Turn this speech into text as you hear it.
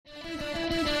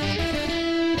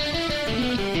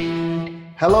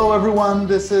Hello, everyone.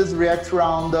 This is React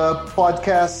Roundup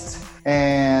podcast.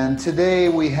 And today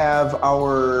we have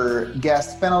our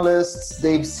guest panelists,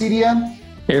 Dave Sidia.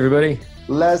 Hey, everybody.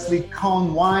 Leslie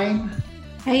Cohn-Wine.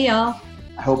 Hey, y'all.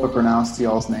 I hope I pronounced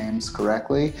y'all's names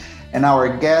correctly. And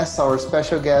our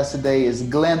special guest today is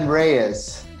Glenn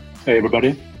Reyes. Hey,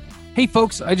 everybody. Hey,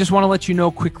 folks. I just want to let you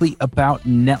know quickly about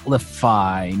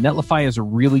Netlify. Netlify is a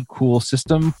really cool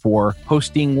system for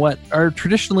hosting what are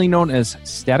traditionally known as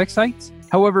static sites.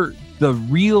 However, the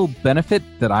real benefit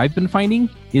that I've been finding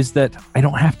is that I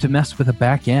don't have to mess with a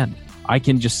back end. I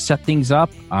can just set things up.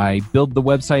 I build the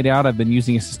website out. I've been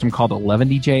using a system called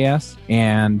 11DJS,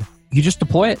 and you just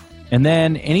deploy it. And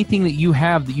then anything that you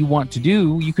have that you want to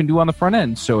do, you can do on the front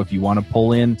end. So if you want to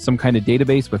pull in some kind of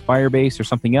database with Firebase or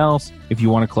something else, if you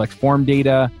want to collect form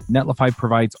data, Netlify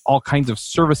provides all kinds of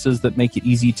services that make it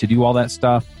easy to do all that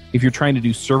stuff. If you're trying to do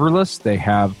serverless, they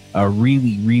have a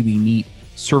really, really neat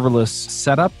serverless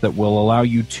setup that will allow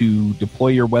you to deploy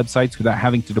your websites without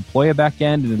having to deploy a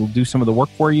backend, and it'll do some of the work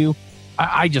for you.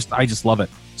 I just love it.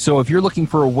 So if you're looking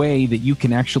for a way that you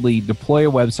can actually deploy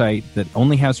a website that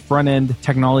only has front-end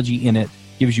technology in it,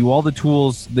 gives you all the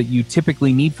tools that you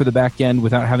typically need for the backend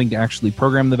without having to actually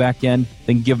program the backend,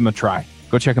 then give them a try.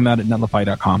 Go check them out at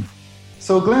netlify.com.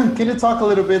 So Glenn, can you talk a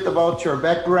little bit about your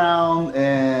background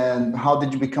and how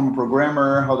did you become a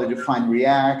programmer? How did you find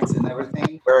React and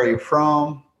everything? Where are you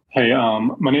from? Hey,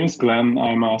 my name is Glenn.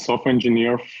 I'm a software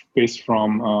engineer based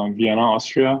from Vienna,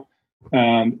 Austria.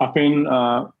 And I've been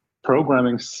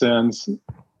programming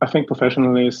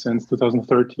professionally since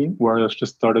 2013, where I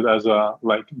just started as a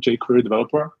jQuery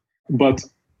developer. But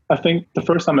I think the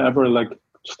first time I ever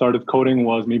started coding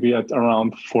was maybe at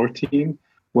around 14,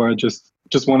 where I just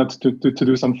wanted to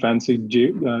do some fancy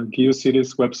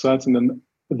GeoCities websites, and then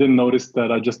I didn't notice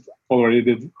that I just already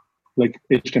did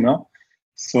HTML.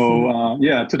 So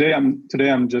today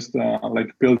I'm just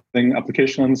building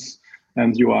applications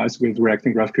and UIs with React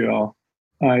and GraphQL.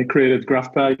 I created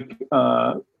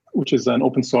GraphPack, which is an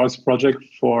open source project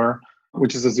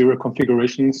which is a zero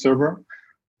configuration server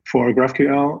for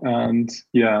GraphQL, and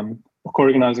I'm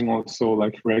organizing also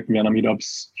React Vienna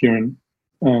meetups here,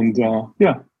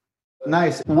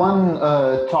 Nice. One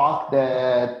talk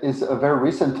that is a very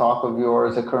recent talk of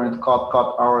yours, a current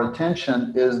caught our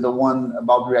attention, is the one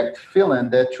about React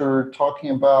Fill-In, that you're talking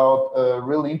about a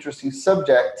really interesting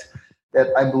subject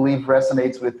that I believe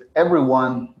resonates with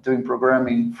everyone doing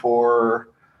programming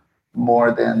for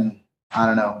more than, I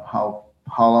don't know how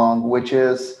long, which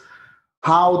is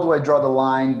how do I draw the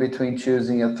line between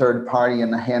choosing a third party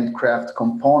and a handcraft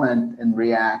component in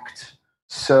React?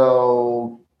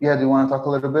 So do you want to talk a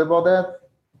little bit about that?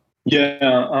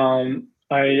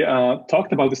 I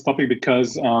talked about this topic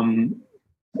because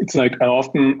it's I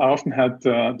often had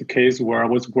the case where I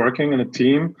was working in a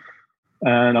team,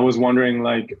 and I was wondering,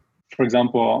 for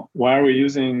example, why are we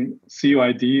using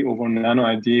CUID over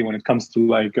NanoID when it comes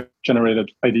to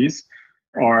generated IDs?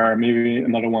 Or maybe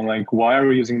another one, why are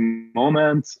we using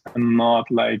Moment and not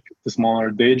the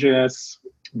smaller Day.js,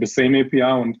 the same API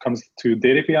when it comes to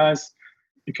data APIs?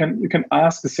 You can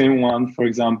ask the same one, for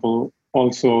example,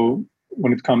 also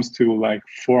when it comes to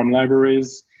form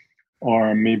libraries,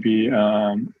 or maybe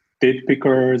date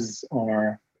pickers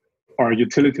or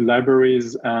utility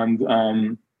libraries,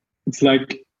 and it's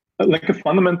a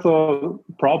fundamental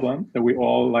problem that we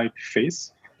all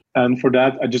face. And for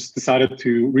that, I just decided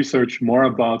to research more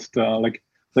about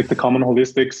the common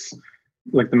holistics,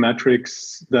 the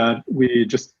metrics that we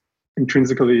just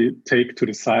intrinsically take to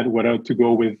decide whether to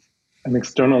go with an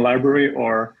external library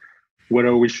or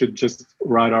whether we should just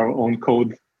write our own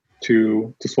code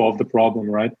to solve the problem,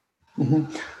 right?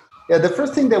 Mm-hmm. Yeah, the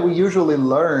first thing that we usually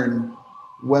learn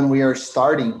when we are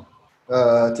starting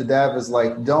to dev is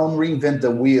don't reinvent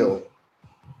the wheel.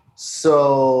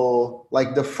 So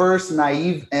the first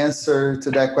naive answer to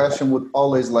that question would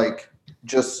always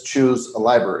just choose a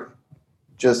library.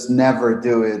 Just never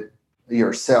do it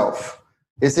yourself.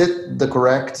 Is it the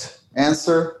correct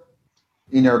answer,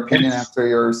 in your opinion, after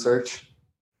your research?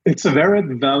 It's a very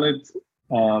valid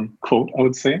quote, I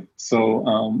would say.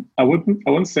 So I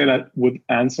wouldn't say that would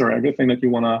answer everything that you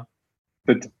wanna,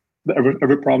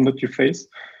 every problem that you face.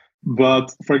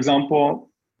 But for example,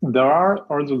 there are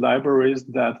also libraries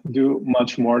that do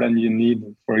much more than you need,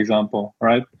 for example,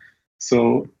 right?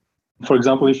 So for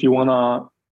example, if you wanna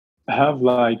have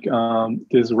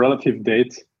this relative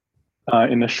date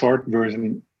in a short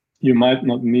version, you might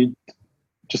not need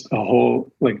just a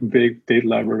whole big date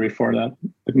library for that.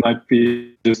 It might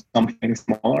be just something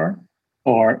smaller,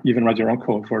 or even write your own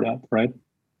code for that, right?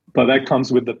 But that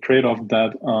comes with the trade-off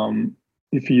that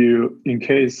if you, in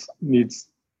case, needs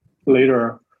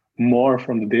later more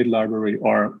from the data library,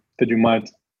 or that you might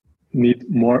need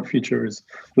more features?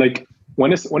 Like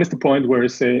when is the point where you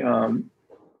say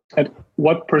at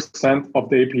what percent of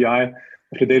the API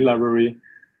of the data library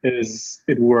is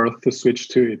it worth to switch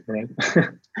to it, right?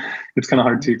 It's kind of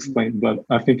hard to explain, but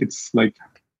I think it's like,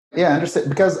 yeah, I understand,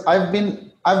 because I've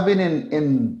been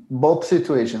in both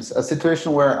situations. A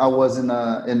situation where I was in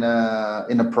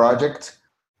a project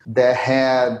that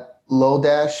had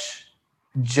Lodash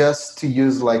just to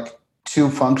use like 2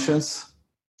 functions.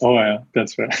 Oh yeah,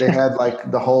 that's right. They had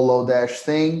like the whole Lodash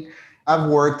thing. I've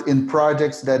worked in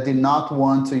projects that did not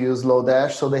want to use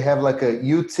Lodash, so they have like a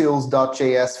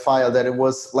utils.js file that it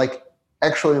was like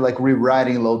actually like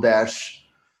rewriting Lodash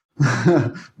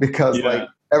because like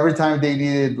every time they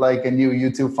needed like a new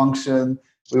util function,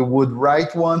 we would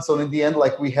write one. So in the end,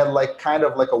 like we had like kind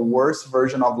of like a worse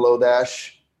version of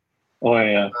Lodash. Oh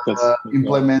yeah, that's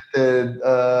implemented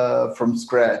from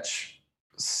scratch.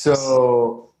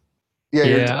 So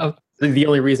yeah. The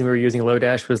only reason we were using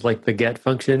Lodash was like the get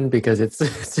function, because it's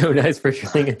so nice for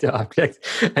turning into objects.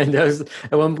 And I was,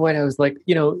 at one point I was like,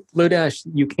 Lodash,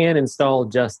 you can install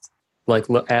just like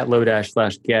at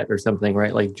Lodash/get or something,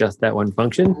 right? Like just that one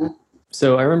function. Mm-hmm.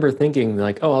 So I remember thinking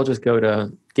like, oh, I'll just go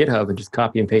to GitHub and just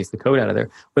copy and paste the code out of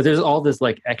there. But there's all this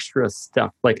like extra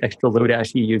stuff, like extra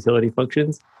Lodash utility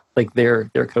functions. Like their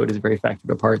code is very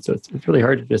factored apart. So it's really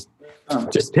hard to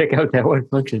just pick out that one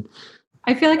function.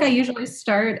 I feel like I usually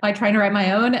start by trying to write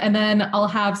my own, and then I'll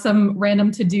have some random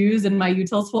to-dos in my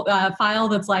utils file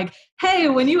that's like, hey,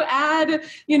 when you add,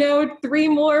 3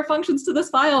 more functions to this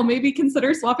file, maybe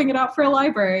consider swapping it out for a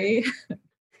library.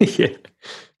 Yeah.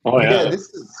 Oh yeah,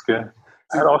 this is good.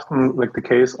 And often like the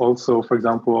case also, for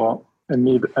example, I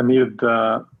needed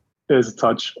is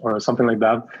touch or something like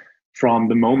that from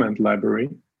the Moment library.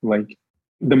 Like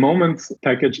the Moment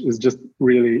package is just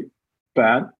really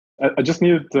bad. I just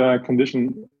needed to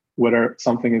condition whether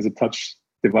something is a touch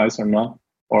device or not,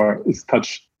 or is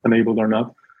touch enabled or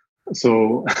not.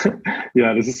 So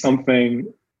yeah, this is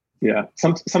something. Yeah,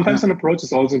 sometimes an approach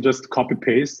is also just copy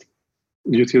paste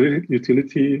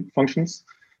utility functions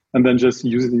and then just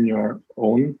use it in your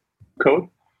own code.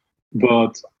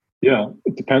 But yeah,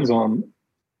 it depends on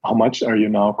how much are you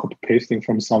now copy pasting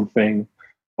from something,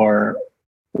 or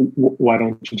why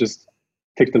don't you just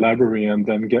take the library and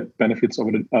then get benefits of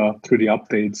it through the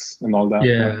updates and all that.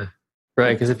 Yeah,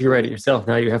 right. Because if you write it yourself,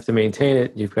 now you have to maintain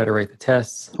it. You've got to write the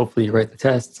tests. Hopefully you write the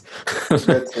tests.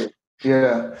 That's it.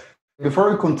 Yeah.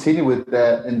 Before we continue with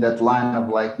that, in that line of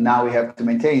like, now we have to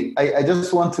maintain, I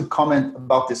just want to comment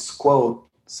about this quote.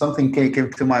 Something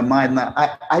came to my mind. Now,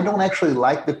 I don't actually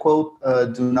like the quote,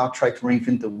 do not try to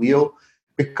reinvent the wheel,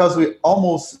 because we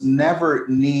almost never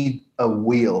need a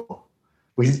wheel.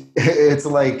 It's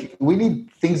like we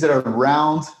need things that are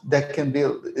round, that can be,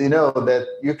 that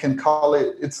you can call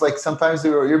it. It's like sometimes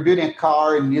you're building a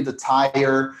car and you need a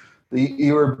tire.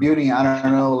 You're building, I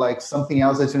don't know, like something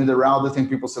else that you need a rounded thing.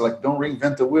 People say like, don't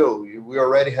reinvent the wheel. We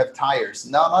already have tires.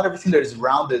 Now, not everything that is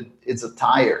rounded is a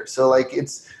tire. So like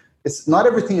it's not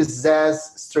everything is as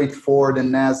straightforward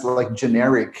and as like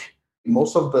generic.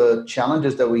 Most of the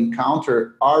challenges that we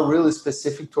encounter are really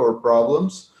specific to our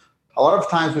problems. A lot of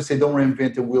times we say, don't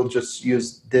reinvent it, we'll just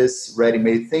use this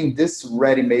ready-made thing. This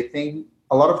ready-made thing,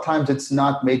 a lot of times it's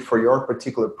not made for your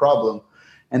particular problem.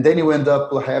 And then you end up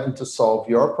having to solve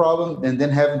your problem and then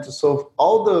having to solve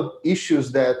all the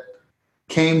issues that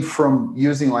came from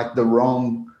using like the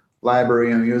wrong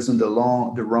library and using the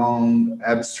wrong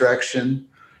abstraction.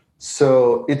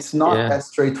 So it's not as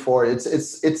straightforward.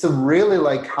 It's a really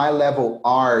like high-level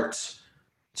art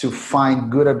to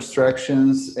find good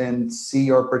abstractions and see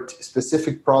your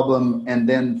specific problem, and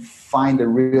then find a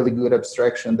really good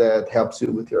abstraction that helps you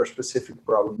with your specific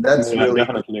problem. That's really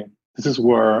definitely. This is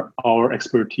where our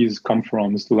expertise comes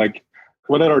from. Is to like,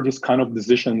 what are these kind of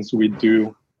decisions we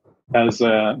do as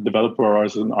a developer or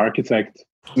as an architect?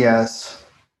 Yes.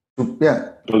 Yeah.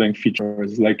 Building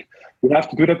features, like we have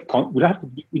to do that.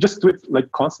 We just do it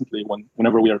like constantly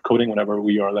whenever we are coding, whenever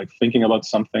we are like thinking about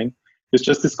something. It's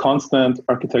just this constant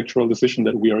architectural decision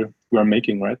that we are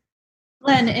making, right?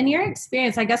 Glenn, in your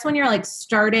experience, I guess when you're like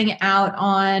starting out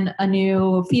on a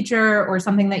new feature or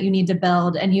something that you need to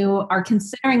build and you are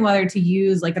considering whether to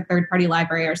use like a third-party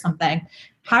library or something,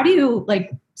 how do you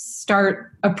like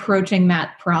start approaching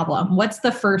that problem? What's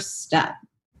the first step?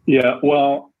 Yeah,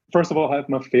 well, first of all, I have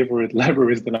my favorite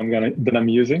libraries that I'm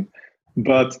using.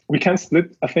 But we can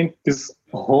split, I think, this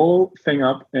whole thing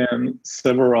up in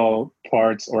several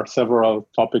parts or several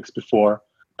topics before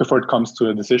it comes to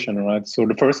a decision, right? So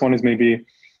the first one is maybe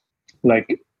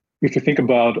like, if you think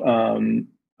about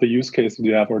the use case that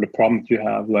you have or the problem that you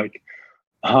have, like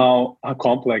how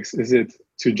complex is it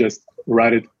to just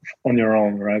write it on your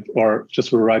own, right? Or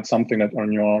just write something that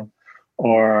on your own,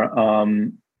 or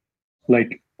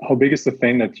like how big is the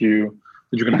thing that you're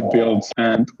going to build,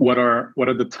 and what are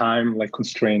the time like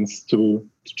constraints to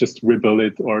just rebuild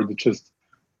it, or to just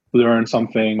learn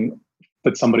something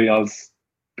that somebody else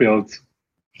built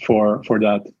for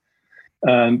that.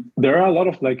 And there are a lot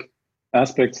of like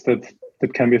aspects that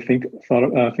can be think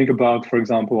about. For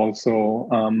example, also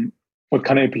what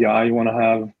kind of API you want to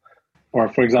have, or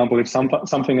for example, if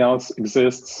something else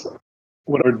exists,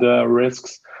 what are the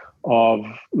risks of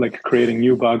like creating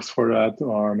new bugs for that,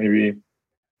 or maybe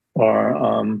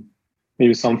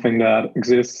something that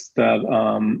exists that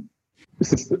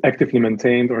is actively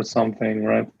maintained or something,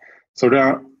 right? So there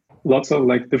are lots of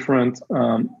like different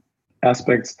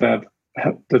aspects that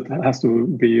has to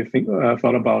be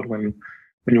thought about when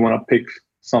you want to pick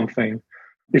something.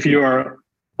 If you are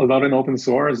a lot in open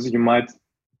source, you might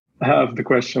have the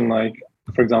question like,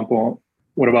 for example,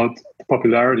 what about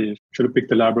popularity? Should I pick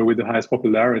the library with the highest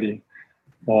popularity?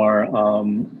 Or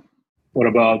what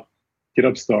about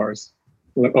GitHub stars?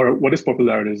 Or what is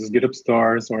popularity? Is it GitHub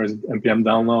stars, or is it NPM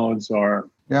downloads, or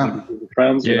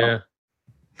friends? Yeah, you know?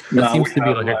 that Now seems to be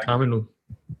like a common.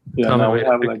 Now we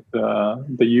have like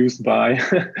the used by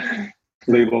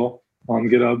label on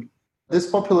GitHub. This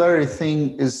popularity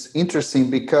thing is interesting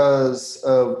because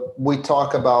we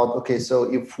talk about, okay, so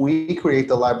if we create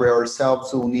the library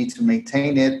ourselves, we'll need to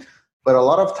maintain it. But a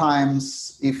lot of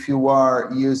times, if you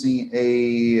are using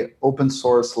a open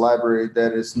source library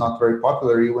that is not very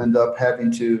popular, you end up having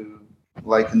to,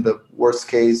 like in the worst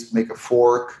case, make a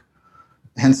fork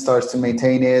and starts to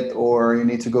maintain it, or you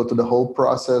need to go through the whole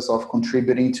process of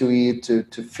contributing to it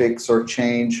to fix or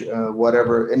change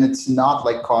whatever. And it's not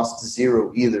like cost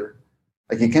zero either.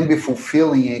 Like it can be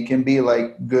fulfilling, it can be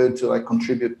like good to like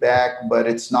contribute back, but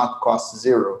it's not cost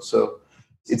zero. So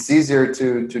it's easier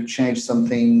to change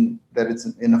something that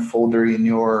is in a folder in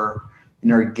your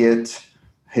Git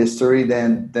history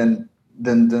than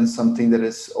something that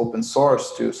is open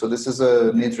source too. So this is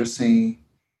an interesting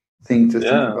thing to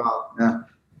think about. Yeah.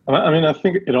 I mean, I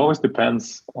think it always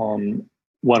depends on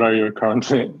what are you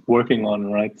currently working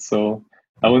on, right? So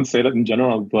I wouldn't say that in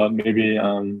general, but maybe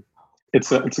I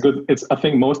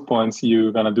think most points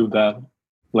you're gonna do that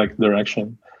like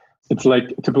direction. It's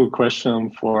like a typical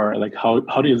question for like how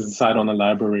do you decide on a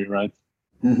library, right?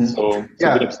 Mm-hmm. So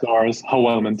GitHub stars, how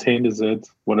well maintained is it?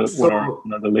 What are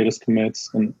the latest commits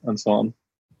and so on?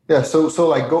 Yeah, so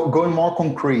like going more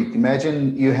concrete,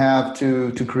 imagine you have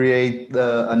to create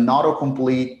an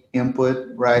autocomplete input,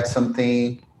 right?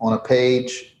 Something on a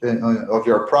page of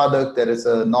your product that is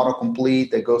an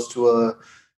autocomplete that goes to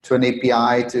an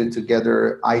API to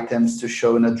gather items to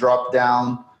show in a drop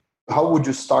down. How would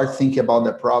you start thinking about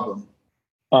that problem?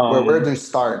 Where do you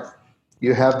start?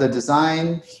 You have the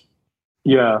design.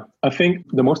 Yeah, I think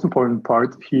the most important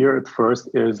part here at first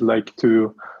is like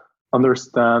to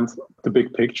understand the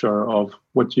big picture of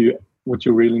what you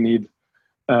really need.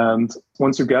 And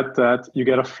once you get that, you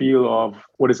get a feel of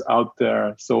what is out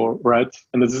there. So, right.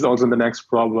 And this is also the next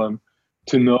problem,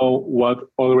 to know what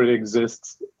already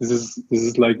exists. This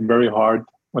is like very hard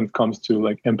when it comes to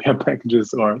like NPM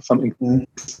packages or something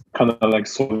kind of like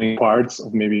solving parts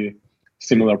of maybe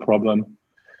similar problem.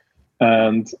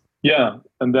 And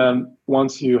then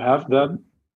once you have that,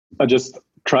 I just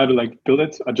try to like build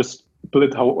it. I just build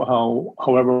it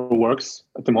however works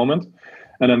at the moment,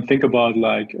 and then think about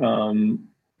like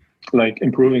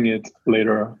improving it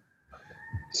later.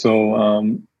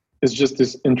 So it's just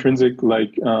this intrinsic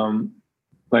like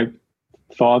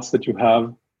thoughts that you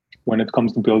have when it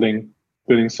comes to building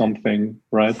something,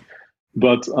 right?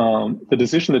 But the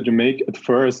decision that you make at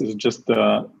first is just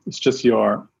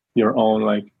your own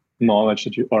like knowledge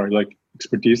that you, or like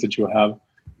expertise that you have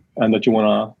and that you want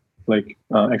to like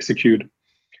execute.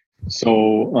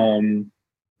 So I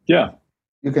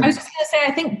was just going to say,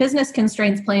 I think business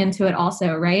constraints play into it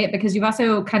also, right? Because you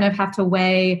also kind of have to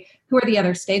weigh who are the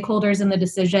other stakeholders in the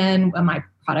decision. My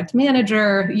product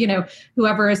manager,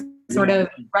 whoever is sort of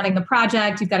running the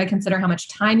project. You've got to consider how much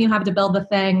time you have to build the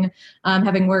thing.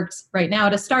 Having worked right now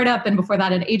at a startup and before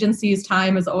that at agencies,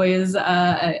 time is always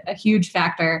a huge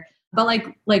factor. But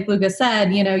like Lucas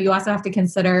said, you also have to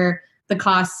consider the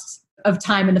costs of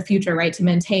time in the future, right, to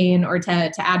maintain or to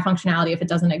add functionality if it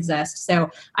doesn't exist.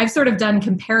 So I've sort of done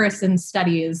comparison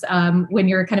studies when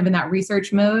you're kind of in that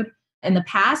research mode in the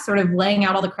past, sort of laying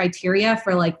out all the criteria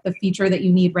for like the feature that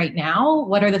you need right now.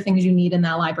 What are the things you need in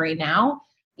that library now?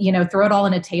 Throw it all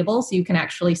in a table so you can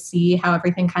actually see how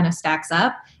everything kind of stacks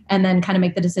up. and then kind of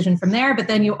make the decision from there. But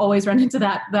then you always run into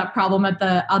that problem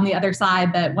on the other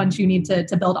side, that once you need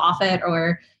to build off it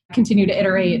or continue to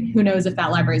iterate, who knows if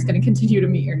that library is going to continue to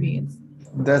meet your needs.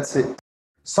 That's it.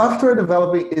 Software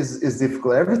developing is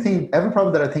difficult. Every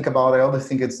problem that I think about, I always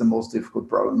think it's the most difficult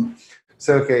problem.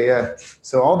 So, okay, yeah.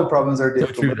 So all the problems are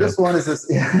difficult. But this one is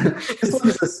this one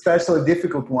is especially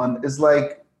difficult one. It's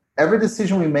like every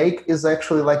decision we make is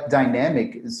actually like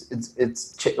dynamic.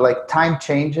 It's like time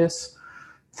changes.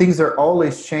 Things are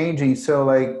always changing. So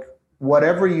like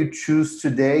whatever you choose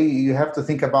today, you have to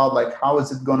think about like how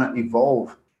is it going to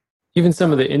evolve. Even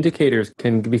some of the indicators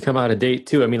can become out of date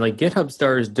too. I mean, like GitHub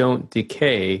stars don't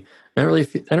decay. I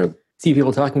don't see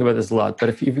people talking about this a lot, but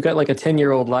if you've got like a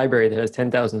 10-year-old library that has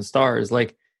 10,000 stars,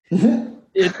 like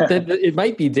it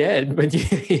might be dead, but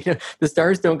you know, the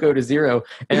stars don't go to zero.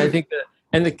 And I think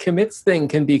and the commits thing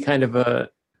can be kind of a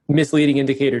misleading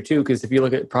indicator too, because if you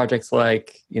look at projects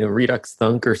like, you know, Redux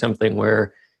Thunk or something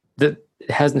where it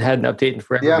hasn't had an update in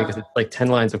forever because it's like 10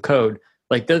 lines of code.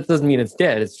 Like that doesn't mean it's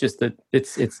dead. It's just that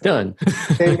it's done.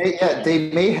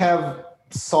 They may have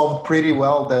solved pretty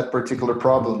well that particular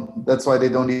problem. That's why they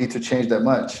don't need to change that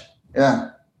much. Yeah.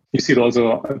 You see it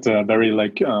also at very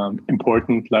like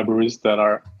important libraries that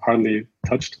are hardly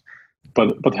touched,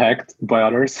 but hacked by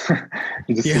others.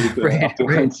 You just see it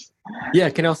afterwards. Right. Yeah,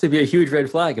 it can also be a huge red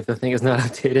flag if the thing is not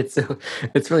updated. So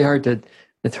it's really hard to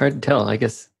tell, I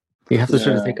guess. You have to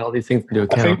sort of take all these things into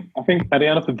account. I think at the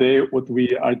end of the day, what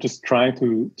we are just trying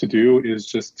to do is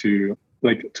just to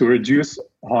reduce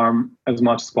harm as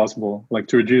much as possible, like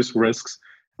to reduce risks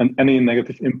and any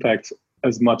negative impacts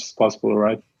as much as possible,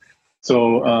 right?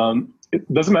 So it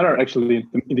doesn't matter actually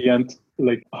in the end,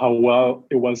 like how well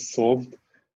it was solved.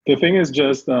 The thing is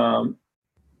just to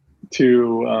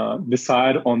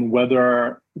decide on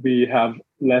whether we have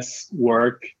less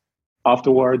work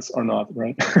afterwards or not,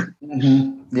 right?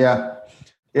 Mm-hmm. Yeah,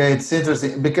 it's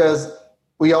interesting because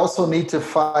we also need to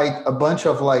fight a bunch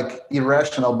of like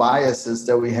irrational biases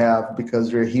that we have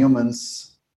because we're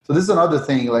humans. So this is another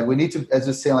thing. Like we need to, as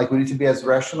you're saying, like we need to be as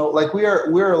rational. Like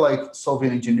we're like solving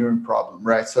an engineering problem,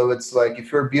 right? So it's like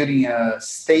if you're building a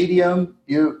stadium,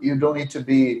 you don't need to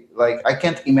be like, I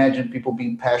can't imagine people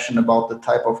being passionate about the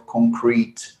type of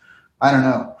concrete. I don't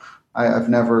know. I've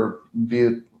never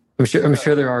built. I'm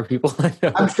sure there are people.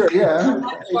 I'm sure, yeah.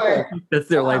 That's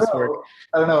their life's work.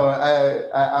 I don't know.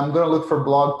 I'm going to look for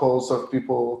blog posts of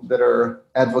people that are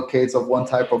advocates of one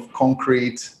type of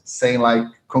concrete, saying like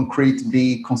concrete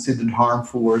be considered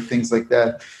harmful or things like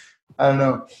that. I don't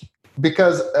know.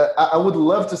 Because I would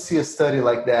love to see a study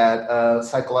like that, a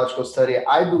psychological study.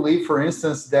 I believe, for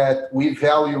instance, that we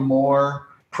value more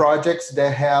projects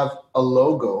that have a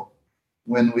logo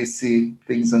when we see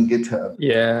things on GitHub.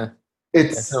 Yeah.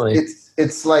 It's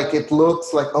like it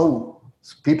looks like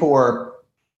people are,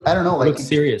 I don't know, like it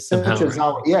serious somehow.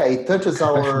 It touches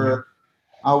our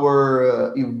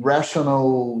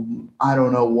irrational, I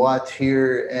don't know what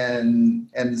here,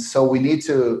 and so we need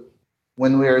to,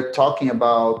 when we're talking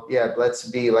about let's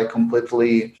be like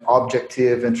completely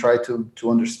objective and try to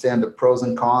understand the pros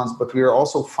and cons, but we are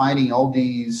also finding all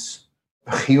these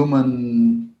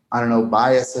human, I don't know,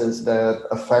 biases that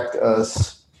affect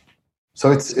us. So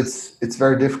it's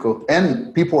very difficult,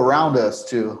 and people around us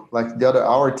too. Like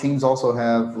our teams also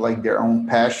have like their own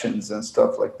passions and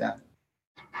stuff like that.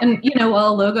 And while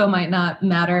a logo might not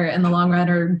matter in the long run,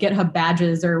 or GitHub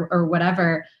badges or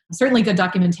whatever, certainly good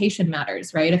documentation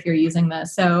matters, right? If you're using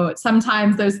this, so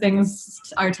sometimes those things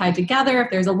are tied together.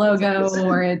 If there's a logo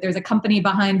or there's a company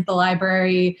behind the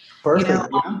library,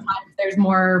 oftentimes there's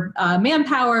more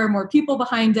manpower, more people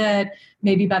behind it.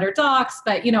 Maybe better docs,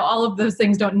 but all of those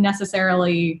things don't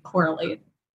necessarily correlate.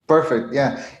 Perfect.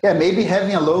 Yeah. Maybe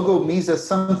having a logo means that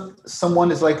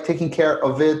someone is like taking care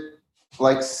of it,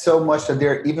 like so much that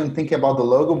they're even thinking about the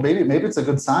logo. Maybe it's a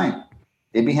good sign.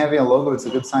 Maybe having a logo is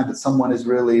a good sign that someone is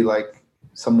really like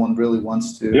someone really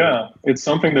wants to. Yeah, it's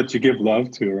something that you give love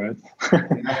to, right?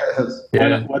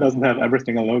 Yes. Why doesn't have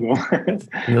everything a logo?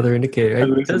 Another indicator.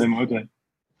 At least an emoji.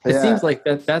 It seems like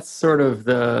that's sort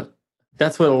of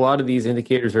that's what a lot of these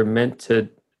indicators are meant to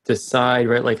decide,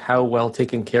 right? Like how well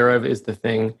taken care of is the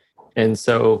thing. And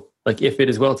so like if it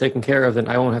is well taken care of, then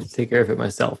I won't have to take care of it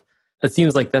myself. It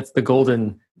seems like that's the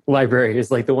golden library, is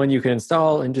like the one you can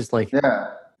install and just like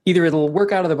either it'll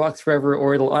work out of the box forever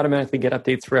or it'll automatically get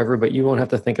updates forever, but you won't have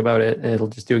to think about it and it'll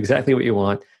just do exactly what you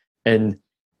want. And it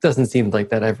doesn't seem like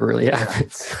that ever really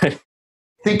happens.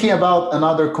 Thinking about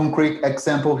another concrete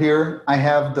example here, I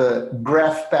have the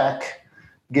GraphPack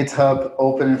GitHub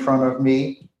open in front of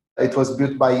me. It was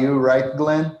built by you, right,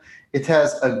 Glenn? It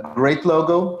has a great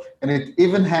logo, and it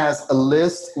even has a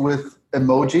list with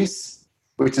emojis,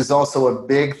 which is also a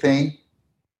big thing.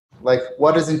 Like,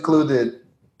 what is included?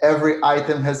 Every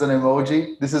item has an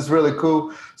emoji. This is really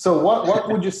cool. So what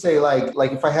would you say,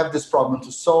 like if I have this problem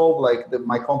to solve, like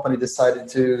my company decided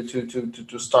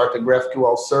to start a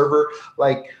GraphQL server,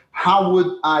 like how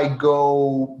would I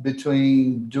go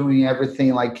between doing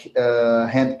everything like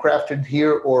handcrafted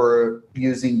here or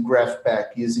using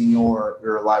GraphPack, using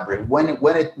your library? When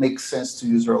it makes sense to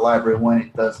use your library, when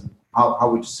it doesn't? How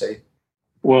would you say?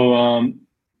 Well,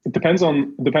 it depends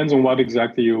on what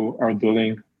exactly you are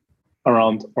building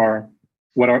around, or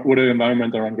what the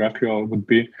environment around GraphQL would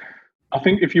be. I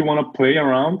think if you want to play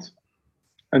around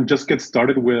and just get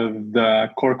started with the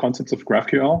core concepts of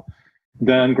GraphQL,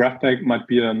 then GraphPack might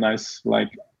be a nice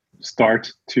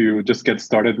start to just get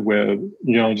started with,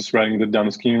 just writing down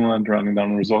the schema and writing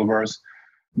down resolvers.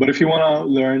 But if you want to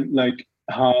learn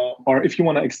or if you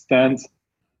want to extend,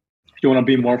 if you want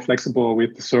to be more flexible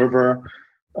with the server,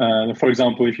 for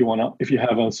example, if you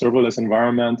have a serverless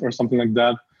environment or something like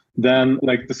that, then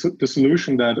the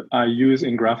solution that I use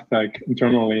in GraphPack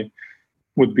internally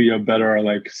would be a better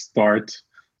start.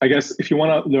 I guess if you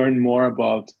want to learn more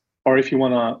about, or if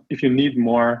you need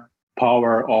more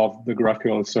power of the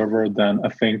GraphQL server, then I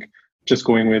think just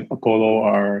going with Apollo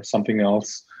or something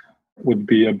else would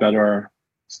be a better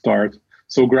start.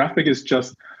 So GraphPack is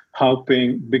just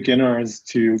helping beginners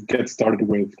to get started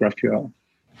with GraphQL.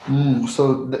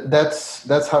 So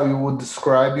that's how you would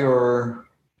describe your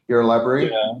library?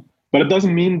 Yeah, but it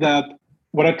doesn't mean that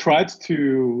what I tried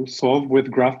to solve with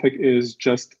GraphPack is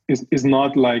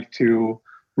not to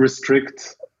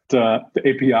restrict the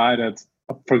API that,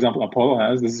 for example, Apollo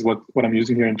has. This is what I'm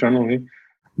using here internally,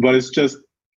 but it's just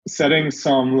setting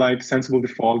some sensible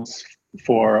defaults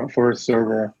for a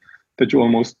server that you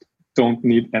almost don't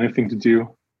need anything to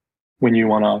do when you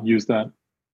want to use that.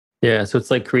 Yeah, so it's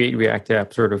like create React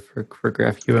app sort of for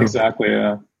GraphQL. Exactly,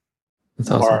 yeah. That's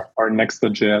awesome. Or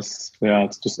Next.js. Yeah,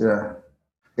 it's just...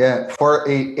 Yeah. For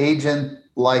a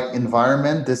agent-like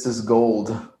environment, this is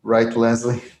gold, right,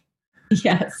 Leslie?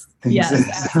 Yes,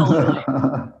 absolutely.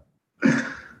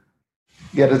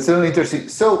 Yeah, that's really interesting.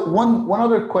 So one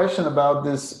other question about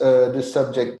this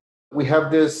subject. We have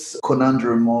this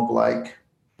conundrum of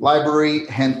library,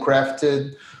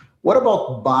 handcrafted. What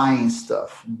about buying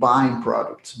stuff, buying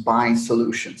products, buying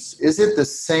solutions? Is it the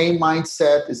same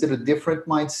mindset? Is it a different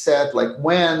mindset? Like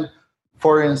when,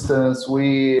 for instance, I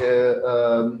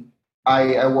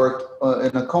worked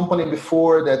in a company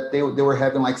before that they were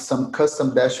having some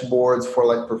custom dashboards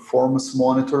for performance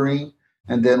monitoring.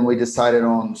 And then we decided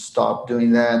on stop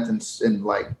doing that and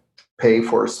pay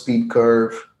for a speed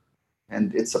curve.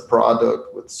 And it's a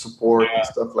product with support and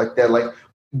stuff like that.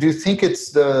 Do you think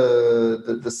it's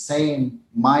the same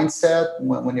mindset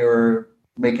when you're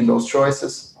making those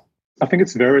choices? I think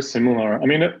it's very similar. I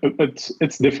mean,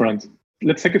 it's different.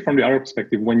 Let's take it from the other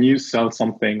perspective. When you sell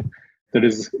something that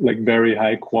is very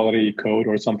high quality code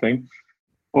or something,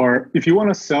 or if you want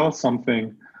to sell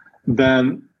something,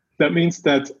 then that means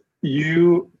that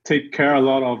you take care a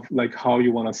lot of how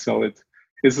you want to sell it.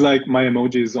 It's like my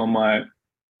emojis on my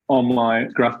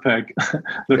GraphPack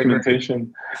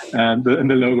documentation and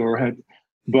the logo, right?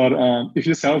 But if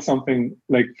you sell something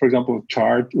for example,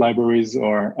 chart libraries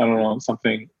or I don't know,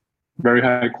 something very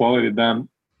high quality, then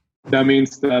that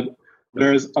means that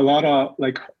there's a lot of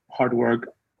hard work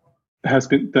has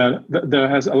been that there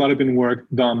has a lot of been work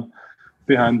done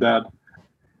behind that.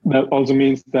 That also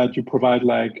means that you provide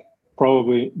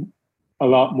probably a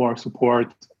lot more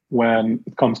support when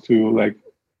it comes to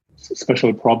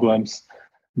special problems.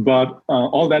 But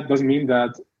all that doesn't mean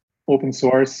that open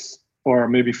source or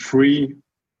maybe free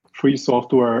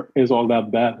software is all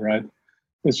that bad, right?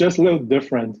 It's just a little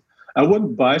different. I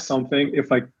wouldn't buy something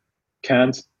if I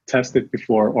can't test it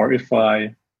before, or if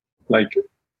I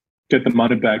get the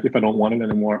money back if I don't want it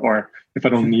anymore, or if I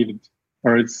don't need it,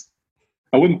 or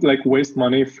I wouldn't waste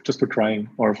money just for trying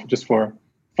or just for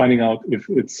finding out if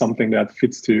it's something that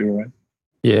fits to you, right?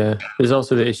 Yeah, there's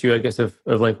also the issue, I guess, of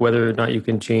whether or not you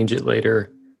can change it later.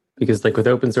 Because with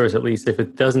open source, at least, if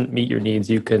it doesn't meet your needs,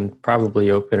 you can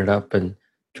probably open it up and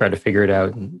try to figure it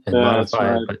out and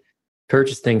modify it. But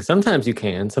purchasing, sometimes you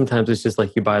can. Sometimes it's just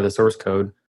you buy the source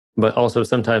code. But also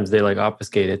sometimes they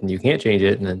obfuscate it and you can't change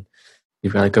it. And then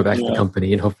you've got to go back to the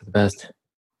company and hope for the best.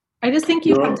 I just think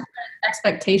you have different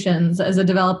expectations as a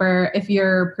developer. If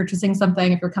you're purchasing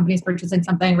something, if your company's purchasing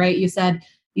something, right? You said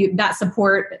that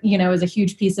support, is a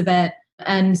huge piece of it.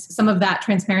 And some of that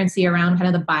transparency around kind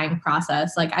of the buying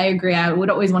process. I agree, I would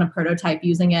always want to prototype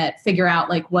using it, figure out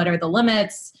what are the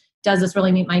limits? Does this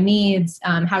really meet my needs?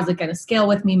 How's it going to scale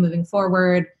with me moving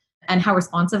forward? And how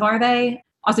responsive are they?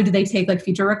 Also, do they take like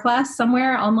feature requests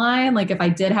somewhere online? Like if I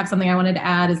did have something I wanted to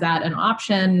add, is that an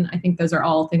option? I think those are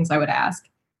all things I would ask.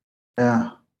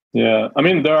 Yeah. Yeah. I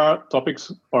mean, there are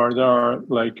topics or there are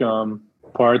like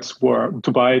parts where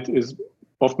to buy it is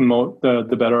often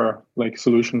the better like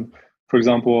solution. For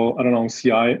example, I don't know,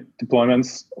 CI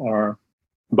deployments or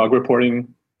bug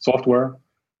reporting software.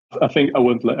 I think I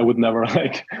would never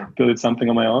like build something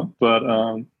on my own, but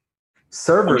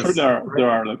Servers. I'm sure there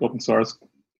are like open source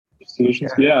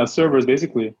solutions. Yeah, servers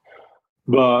basically.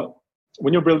 But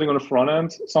when you're building on the front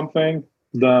end something,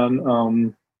 then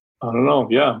I don't know.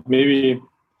 Yeah, maybe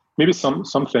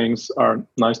some things are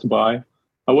nice to buy.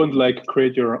 I wouldn't like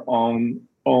create your own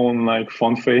like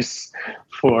font face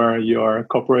for your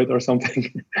corporate or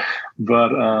something.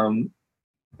 But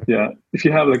yeah, if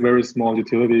you have like very small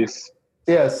utilities.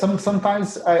 Yeah,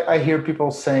 sometimes I hear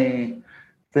people saying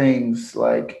things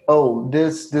like, "Oh,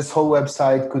 this whole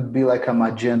website could be like a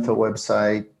Magento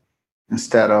website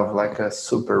instead of like a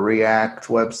super React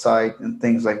website," and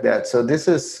things like that. So this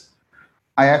is,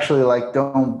 I actually like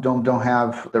don't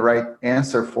have the right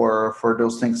answer for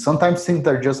those things. Sometimes things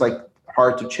are just like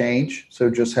hard to change, so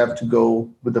you just have to go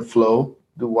with the flow,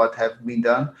 do what have been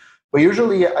done. But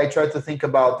usually I try to think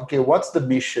about, okay, what's the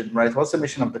mission, right? What's the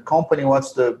mission of the company?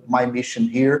 What's my mission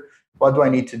here? What do I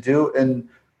need to do? And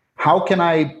how can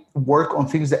I work on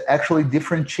things that actually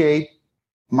differentiate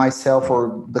myself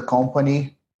or the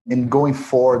company in going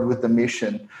forward with the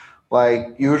mission?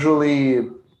 Like usually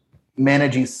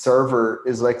managing server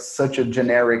is like such a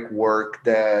generic work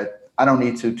that I don't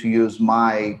need to use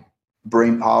my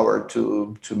brain power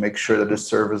to make sure that the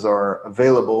servers are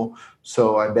available.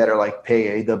 So I better like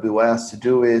pay AWS to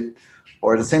do it.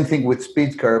 Or the same thing with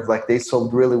SpeedCurve, like they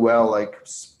sold really well, like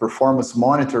performance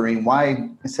monitoring. Why,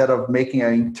 instead of making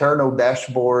an internal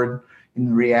dashboard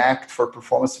in React for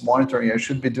performance monitoring, I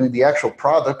should be doing the actual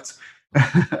product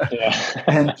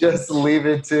and just leave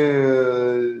it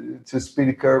to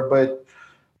SpeedCurve.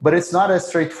 But it's not as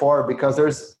straightforward because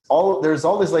there's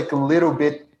always like a little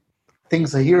bit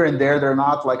things here and there. They're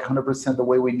not like 100% the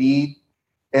way we need.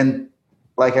 And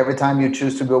like every time you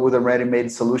choose to go with a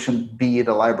ready-made solution, be it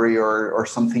a library or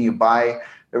something you buy,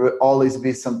 there will always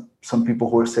be some people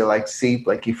who will say like, see,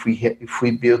 like if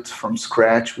we built from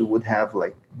scratch, we would have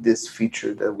like this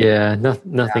feature that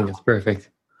nothing is perfect.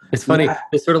 It's funny. Yeah.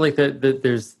 It's sort of like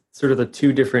there's sort of the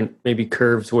two different maybe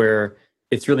curves where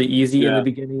it's really easy in the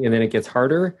beginning and then it gets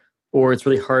harder, or it's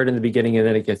really hard in the beginning and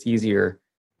then it gets easier.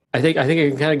 I think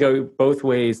it can kind of go both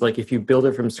ways. Like if you build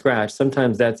it from scratch,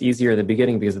 sometimes that's easier in the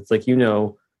beginning because it's like, you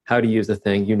know how to use the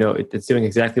thing, you know it's doing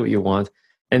exactly what you want.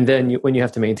 And then when you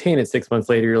have to maintain it 6 months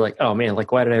later, you're like, oh man,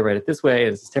 like why did I write it this way?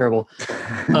 This is terrible.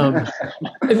 And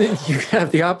then you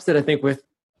have the opposite, I think,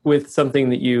 with something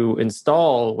that you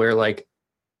install where like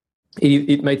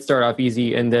it might start off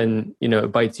easy and then, you know,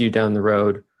 it bites you down the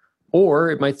road.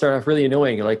 Or it might start off really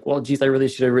annoying. You're like, well, geez, I really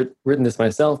should have written this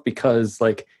myself because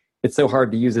like it's so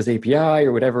hard to use this API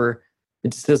or whatever.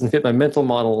 It just doesn't fit my mental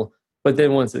model. But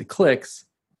then once it clicks,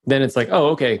 then it's like, oh,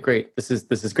 okay, great. This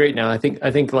is great now. I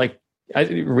think like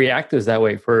React is that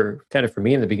way for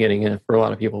me in the beginning, and for a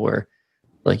lot of people where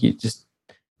like you just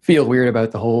feel weird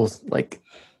about the whole like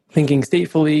thinking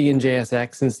statefully in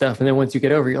JSX and stuff. And then once you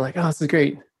get over, you're like, oh, this is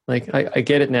great. Like I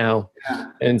get it now.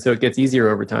 And so it gets easier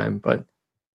over time. But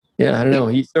yeah, I don't know.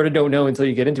 You sort of don't know until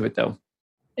you get into it though.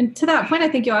 And to that point, I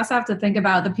think you also have to think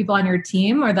about the people on your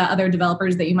team or the other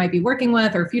developers that you might be working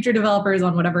with or future developers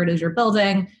on whatever it is you're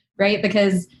building, right?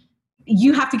 Because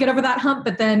you have to get over that hump,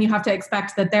 but then you have to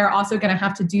expect that they're also going to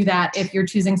have to do that if you're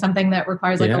choosing something that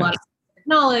requires like a lot of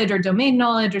knowledge or domain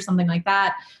knowledge or something like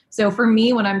that. So for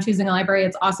me, when I'm choosing a library,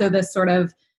 it's also this sort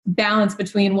of balance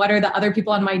between what are the other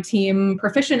people on my team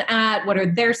proficient at, what are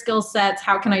their skill sets,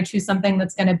 how can I choose something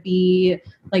that's going to be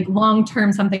like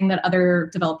long-term, something that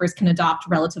other developers can adopt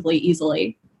relatively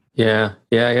easily. Yeah,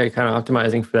 kind of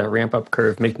optimizing for that ramp-up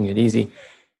curve, making it easy.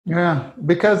 Yeah,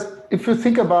 because if you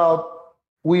think about,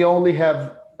 we only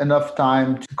have enough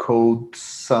time to code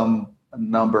some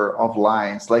number of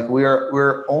lines. Like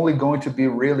we're only going to be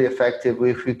really effective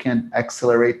if we can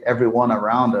accelerate everyone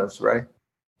around us, right?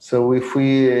 So if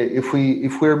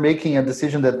we're making a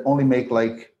decision that only make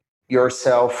like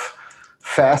yourself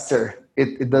faster,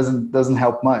 it doesn't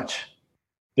help much.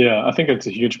 Yeah, I think it's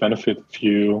a huge benefit if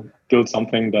you build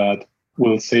something that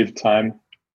will save time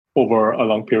over a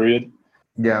long period.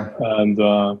 Yeah, and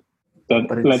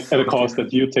that at a cost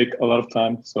that you take a lot of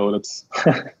time. So that's.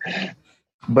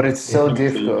 But it's so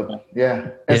difficult. Yeah.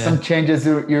 And some changes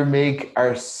you make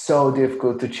are so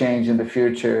difficult to change in the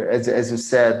future, as you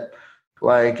said.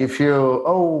 Like if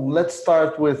let's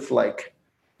start with like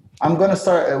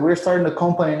we're starting the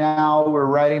company now. We're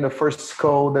writing the first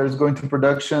code that is going to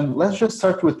production. Let's just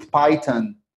start with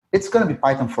Python. It's going to be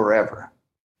Python forever.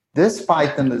 This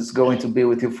Python is going to be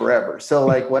with you forever. So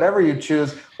like whatever you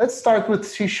choose, let's start with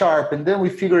C# and then we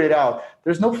figure it out.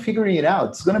 There's no figuring it out.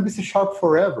 It's going to be C#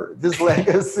 forever. This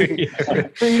legacy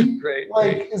thing,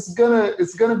 like it's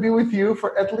gonna be with you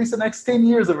for at least the next 10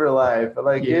 years of your life.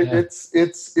 Like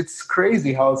it's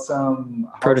crazy how some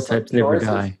prototypes never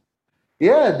die.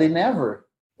 Yeah, they never.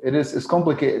 It's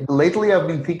complicated. Lately, I've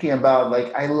been thinking about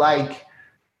like I like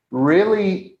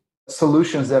really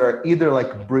solutions that are either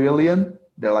like brilliant.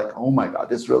 They're like, oh my God,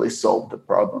 this really solved the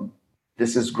problem.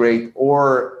 This is great.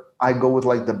 Or I go with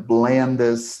like the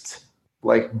blandest,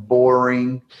 like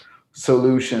boring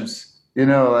solutions. You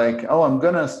know, like, oh, I'm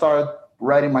gonna start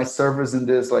writing my servers in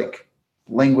this like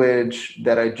language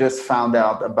that I just found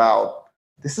out about.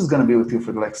 This is gonna be with you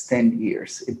for the next 10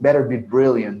 years. It better be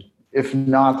brilliant. If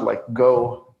not, like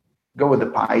go with the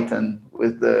Python,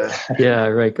 with the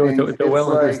go with the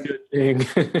well understood thing.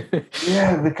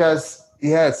 Yeah, because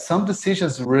some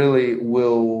decisions really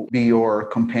will be your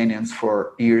companions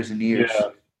for years and years.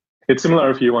 Yeah. It's similar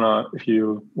if you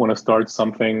wanna start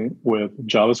something with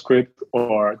JavaScript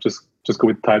or just go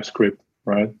with TypeScript,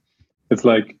 right? It's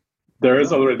like there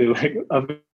is already like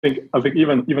I think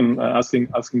even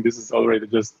asking this is already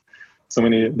just so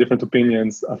many different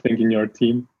opinions. I think in your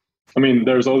team. I mean,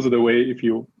 there's also the way if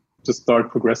you just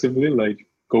start progressively, like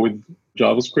go with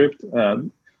JavaScript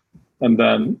and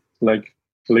then like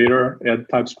later add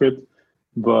TypeScript.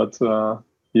 But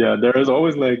there is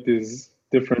always like these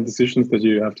different decisions that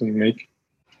you have to make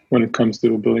when it comes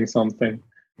to building something.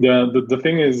 The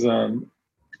thing is,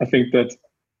 I think that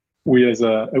we as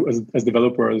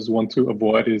developers want to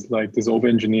avoid is like this over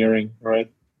engineering,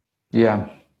 right? Yeah.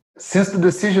 Since the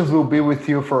decisions will be with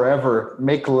you forever,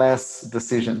 make less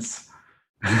decisions.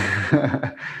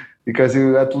 Because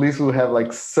you at least will have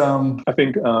like some. I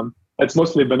think it's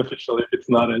mostly beneficial if it's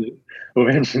not an over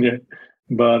engineer.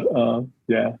 But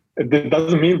it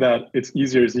doesn't mean that it's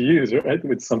easier to use, right?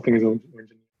 With something is over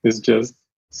engineered. It's just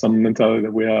some mentality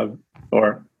that we have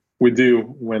or we do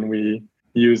when we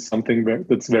use something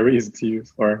that's very easy to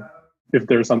use, or if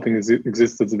there's something that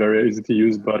exists that's very easy to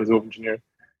use but is over engineered.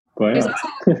 There's also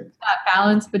that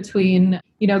balance between,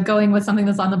 going with something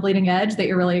that's on the bleeding edge that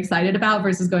you're really excited about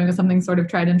versus going with something sort of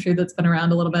tried and true that's been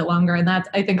around a little bit longer. And that,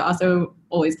 I think, also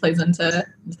always plays into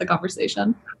the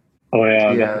conversation. Oh,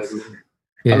 yeah. Yes.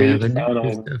 I mean, I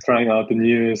don't know, trying out the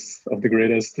newest of the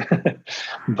greatest,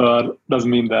 but doesn't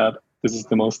mean that this is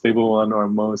the most stable one or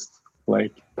most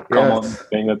like common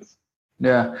thing that's.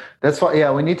 Yeah, that's why.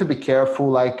 Yeah, we need to be careful.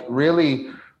 Like really,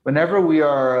 whenever we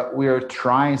are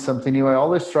trying something new, I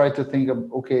always try to think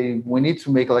of, okay, we need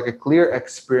to make like a clear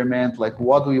experiment. Like,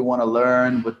 what do we want to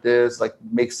learn with this? Like,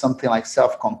 make something like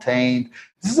self-contained.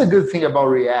 This is a good thing about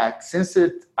React, since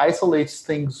it isolates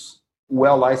things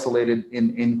well isolated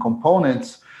in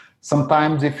components.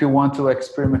 Sometimes if you want to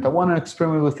experiment, I want to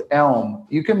experiment with Elm.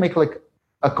 You can make like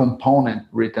a component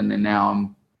written in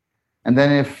Elm. And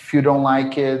then if you don't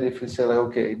like it, if you say like,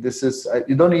 okay, this is,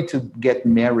 you don't need to get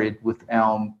married with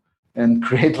Elm and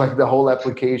create like the whole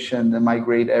application and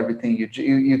migrate everything.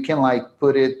 You can like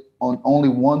put it on only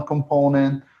one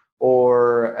component,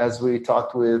 or as we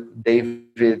talked with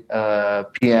David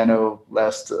Piano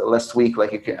last week,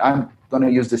 like I'm going to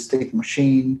use the state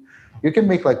machine. You can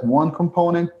make like one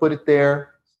component, put it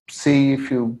there, see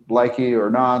if you like it or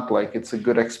not. Like it's a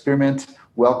good experiment,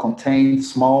 well contained,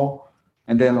 small.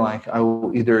 And then like I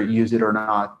will either use it or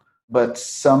not. But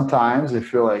sometimes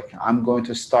if you're like, I'm going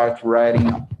to start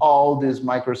writing all these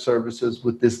microservices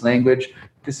with this language,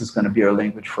 this is going to be our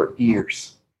language for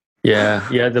years. Yeah.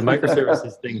 The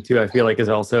microservices thing too, I feel like is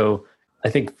also, I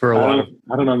think for a lot of...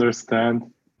 I don't understand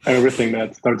everything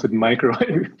that starts with micro.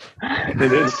 And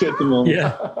it's at the moment.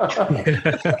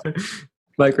 Yeah.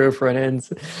 Micro front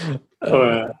ends.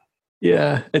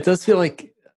 Yeah. It does feel like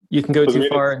you can go too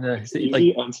far in the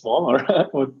easy and small,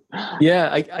 or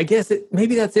I guess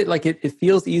maybe that's it. Like it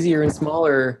feels easier and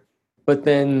smaller, but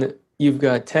then you've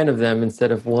got 10 of them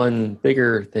instead of one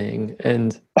bigger thing.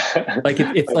 And like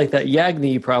it's like that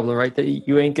Yagni problem, right? That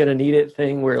you ain't gonna need it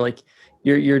thing where like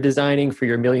you're designing for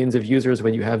your millions of users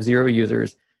when you have 0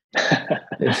 users.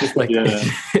 It's just like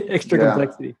extra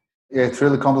complexity. Yeah, it's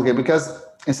really complicated because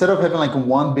instead of having like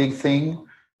one big thing,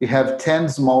 you have 10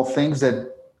 small things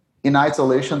that in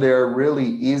isolation, they are really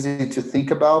easy to think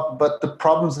about, but the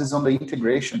problems is on the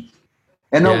integration.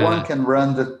 And no one can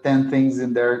run the 10 things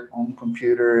in their own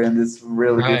computer, and it's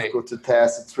really difficult to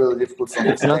test. It's really difficult to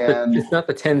understand. It's not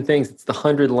the 10 things, it's the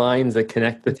 100 lines that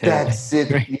connect the 10. That's it.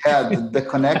 Yeah, the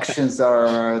connections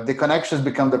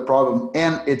become the problem.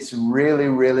 And it's really,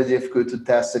 really difficult to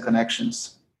test the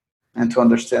connections and to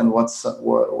understand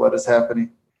what is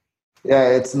happening. Yeah,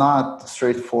 it's not a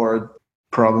straightforward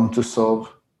problem to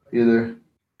solve either.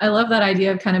 I love that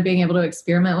idea of kind of being able to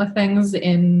experiment with things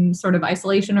in sort of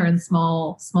isolation or in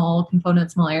small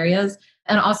components, small areas.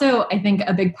 And also, I think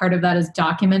a big part of that is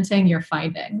documenting your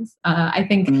findings. I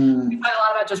think we talk a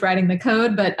lot about just writing the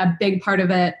code, but a big part of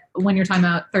it when you're talking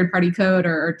about third-party code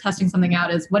or testing something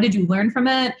out is what did you learn from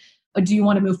it? Do you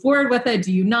want to move forward with it?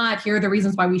 Do you not? Here are the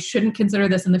reasons why we shouldn't consider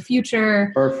this in the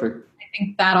future. Perfect. I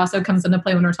think that also comes into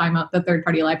play when we're talking about the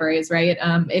third-party libraries, right?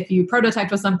 If you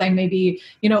prototyped with something, maybe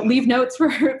leave notes for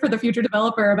the future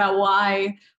developer about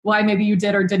why maybe you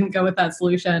did or didn't go with that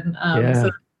solution,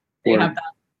 so they have that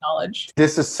knowledge.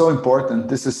 This is so important,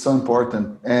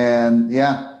 and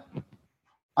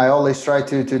I always try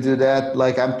to do that.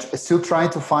 Like I'm still trying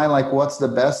to find like what's the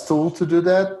best tool to do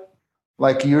that.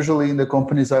 Like usually in the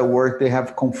companies I work, they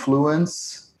have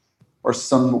Confluence or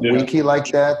some wiki like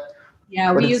that.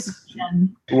 Yeah, we use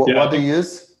Notion. What do you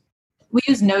use? We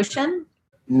use Notion.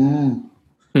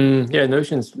 Yeah,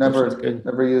 Notion's good.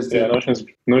 Never used it. Yeah,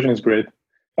 Notion is great.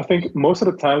 I think most of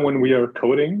the time when we are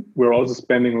coding, we're also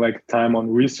spending like time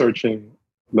on researching.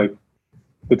 Like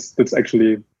that's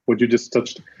actually what you just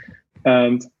touched.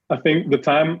 And I think the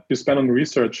time you spend on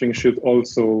researching should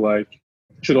also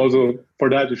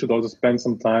spend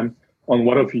some time on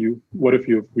what have you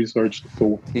researched.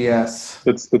 So yes,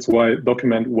 that's why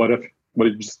document what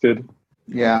you just did.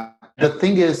 Yeah, the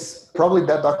thing is probably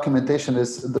that documentation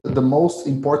is the most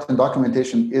important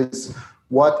documentation is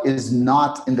what is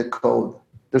not in the code.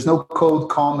 There's no code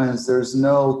comments. There's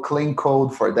no clean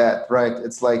code for that, right?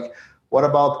 It's like, what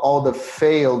about all the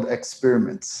failed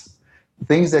experiments?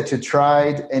 Things that you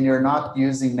tried and you're not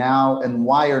using now, and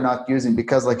why you're not using,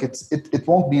 because like it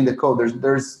won't be in the code.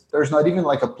 There's not even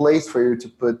like a place for you to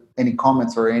put any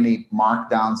comments or any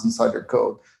markdowns inside your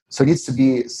code. So it needs to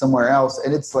be somewhere else,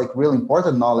 and it's like really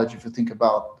important knowledge if you think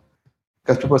about,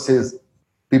 because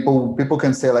people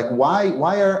can say like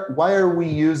why are we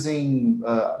using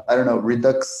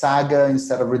Redux Saga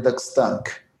instead of Redux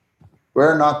Thunk?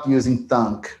 We're not using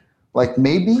Thunk. Like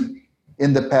maybe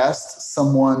in the past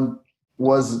someone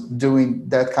was doing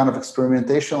that kind of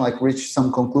experimentation, like reach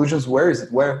some conclusions. Where is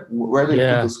it? Where did you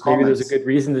put those comments? Maybe there's a good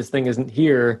reason this thing isn't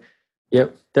here.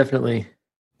 Yep, definitely.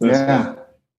 Yeah.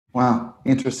 Wow,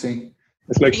 interesting.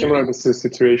 It's like similar to the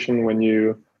situation when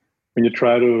you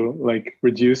try to like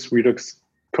reduce Redux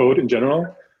code in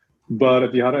general, but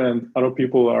at the other end, other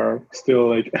people are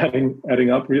still like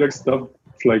adding up Redux stuff.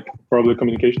 It's like probably a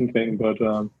communication thing, but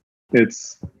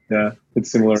it's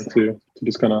similar to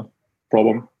this kind of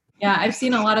problem. Yeah, I've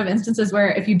seen a lot of instances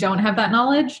where if you don't have that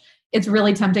knowledge, it's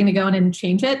really tempting to go in and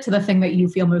change it to the thing that you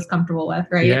feel most comfortable with,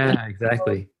 right? Yeah,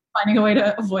 exactly. Finding a way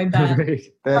to avoid that.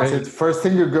 That's it. First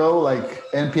thing you go, like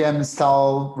npm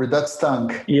install Redux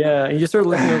Thunk. Yeah, and you start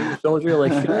looking over your shoulder,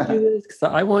 like, should I do this? Because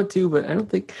I want to, but I don't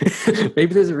think.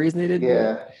 Maybe there's a reason they didn't.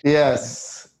 Yeah.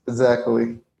 Yes.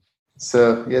 Exactly.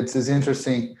 So it's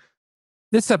interesting.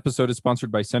 This episode is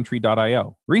sponsored by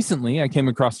Sentry.io. Recently, I came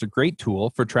across a great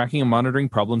tool for tracking and monitoring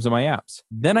problems in my apps.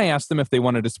 Then I asked them if they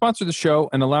wanted to sponsor the show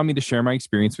and allow me to share my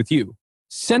experience with you.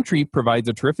 Sentry provides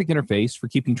a terrific interface for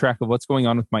keeping track of what's going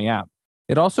on with my app.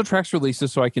 It also tracks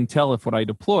releases so I can tell if what I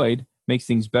deployed makes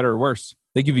things better or worse.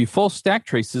 They give you full stack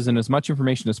traces and as much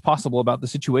information as possible about the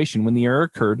situation when the error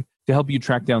occurred to help you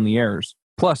track down the errors.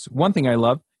 Plus, one thing I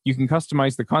love, you can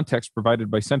customize the context provided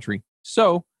by Sentry.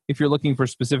 So, if you're looking for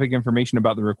specific information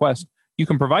about the request, you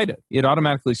can provide it. It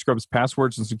automatically scrubs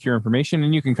passwords and secure information,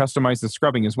 and you can customize the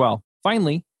scrubbing as well.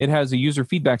 Finally, it has a user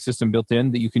feedback system built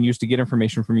in that you can use to get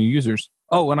information from your users.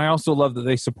 Oh, and I also love that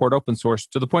they support open source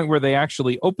to the point where they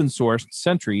actually open sourced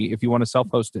Sentry if you want to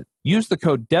self-host it. Use the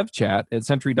code DevChat at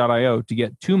Sentry.io to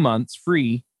get 2 months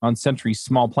free on Sentry's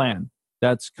small plan.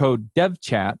 That's code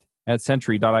DevChat at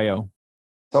Sentry.io.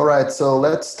 All right, so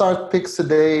let's start picks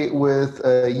today with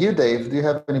you, Dave. Do you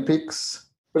have any picks?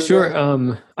 Sure.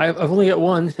 I've only got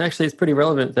one. Actually, it's pretty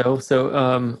relevant, though.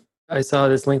 So I saw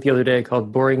this link the other day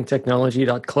called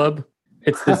boringtechnology.club.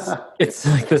 It's this. It's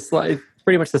like the slide.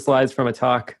 Pretty much the slides from a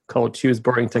talk called "Choose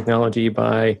Boring Technology"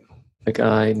 by a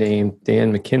guy named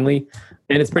Dan McKinley,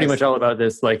 and it's pretty much all about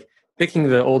this, like picking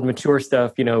the old mature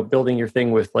stuff. Building your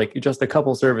thing with like just a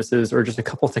couple services or just a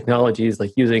couple technologies,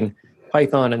 like using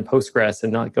Python and Postgres,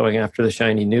 and not going after the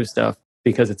shiny new stuff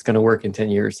because it's going to work in 10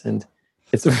 years. And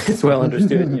it's well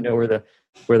understood, where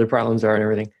where the problems are and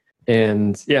everything.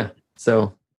 And yeah,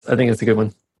 so I think it's a good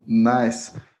one.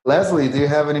 Nice. Leslie, do you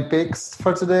have any picks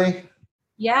for today?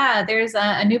 Yeah, there's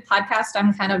a new podcast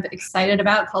I'm kind of excited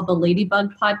about called the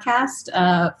Ladybug Podcast.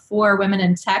 4 women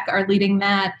in tech are leading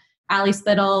that. Ali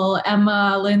Spittle,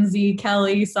 Emma, Lindsay,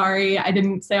 Kelly. Sorry, I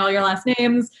didn't say all your last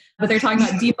names, but they're talking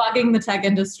about debugging the tech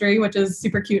industry, which is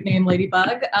super cute name,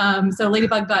 Ladybug. So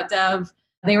ladybug.dev,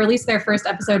 they released their first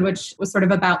episode, which was sort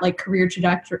of about like career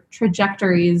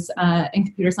trajectories in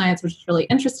computer science, which is really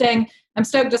interesting. I'm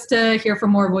stoked just to hear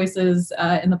from more voices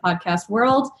in the podcast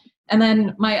world. And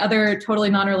then my other totally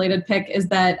non-related pick is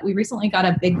that we recently got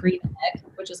a Big Green Egg,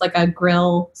 which is like a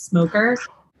grill smoker.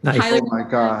 Nice. Oh my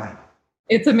God.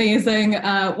 It's amazing.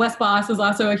 Wes Boss is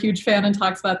also a huge fan and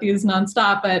talks about these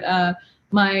nonstop, but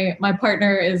my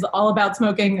partner is all about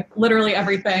smoking literally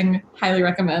everything. Highly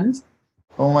recommend.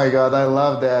 Oh my God, I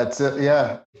love that.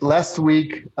 Yeah. Last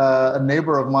week, a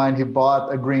neighbor of mine, he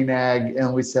bought a green egg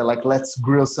and we said like, let's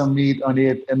grill some meat on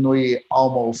it. And we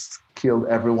almost killed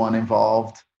everyone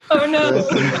involved. Oh no.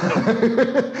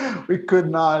 We could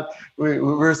not,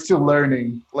 we're still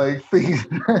learning. Like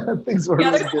things were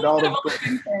really get out of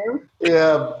control.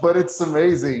 Yeah, but it's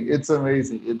amazing. It's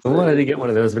amazing. I wanted to get one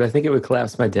of those, but I think it would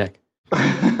collapse my deck.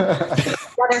 Yeah,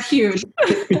 they're huge.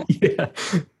 Yeah.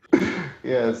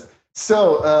 Yes.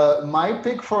 So my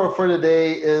pick for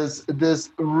today is this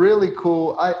really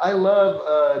cool. I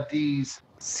love these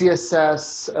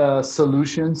CSS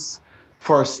solutions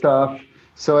for stuff.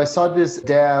 So I saw this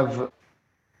how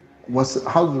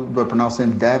do I pronounce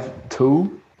it? DevTool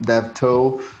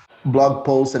blog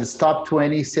post, and it's top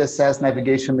 20 CSS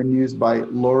navigation menus by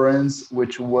Lawrence,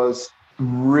 which was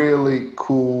really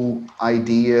cool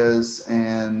ideas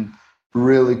and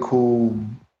really cool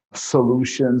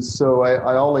solutions. So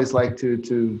I always like to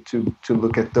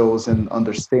look at those and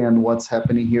understand what's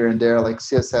happening here and there. Like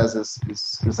CSS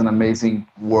is an amazing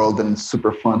world and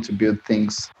super fun to build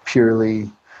things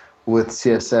purely with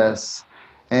CSS.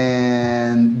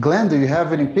 And Glenn, do you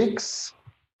have any picks?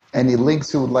 Any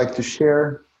links you would like to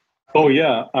share? Oh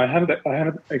yeah, I have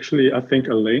actually, I think,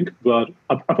 a link, but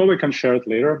I probably can share it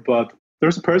later. But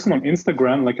there's a person on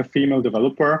Instagram, like a female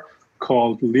developer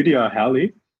called Lydia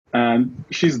Halley, and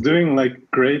she's doing like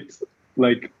great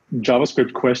like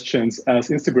JavaScript questions as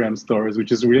Instagram stories,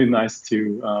 which is really nice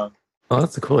to. Oh,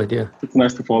 that's a cool idea. It's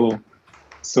nice to follow.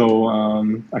 So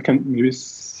I can maybe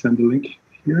send the link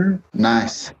here.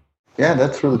 Nice. Yeah,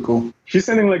 that's really cool. She's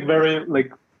sending like very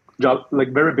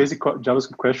very basic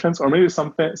JavaScript questions, or maybe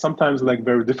sometimes like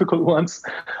very difficult ones.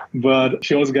 But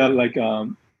she also got like a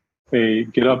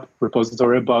GitHub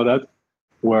repository about that,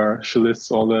 where she lists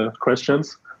all the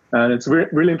questions, and it's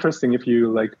really interesting if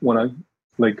you like want to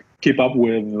like keep up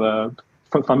with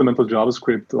fundamental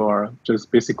JavaScript or just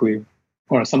basically,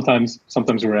 or sometimes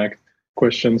React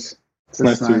questions. It's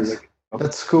nice.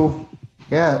 That's cool.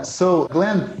 Yeah. So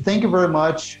Glenn, thank you very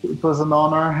much. It was an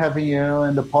honor having you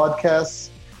in the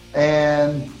podcast.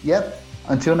 And yep,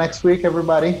 until next week,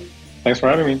 everybody. Thanks for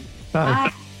having me. Bye.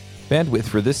 Bandwidth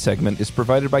for this segment is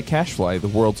provided by CacheFly, the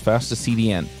world's fastest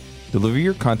CDN. Deliver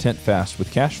your content fast with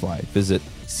CacheFly. Visit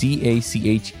CacheFly.com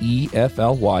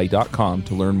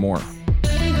to learn more.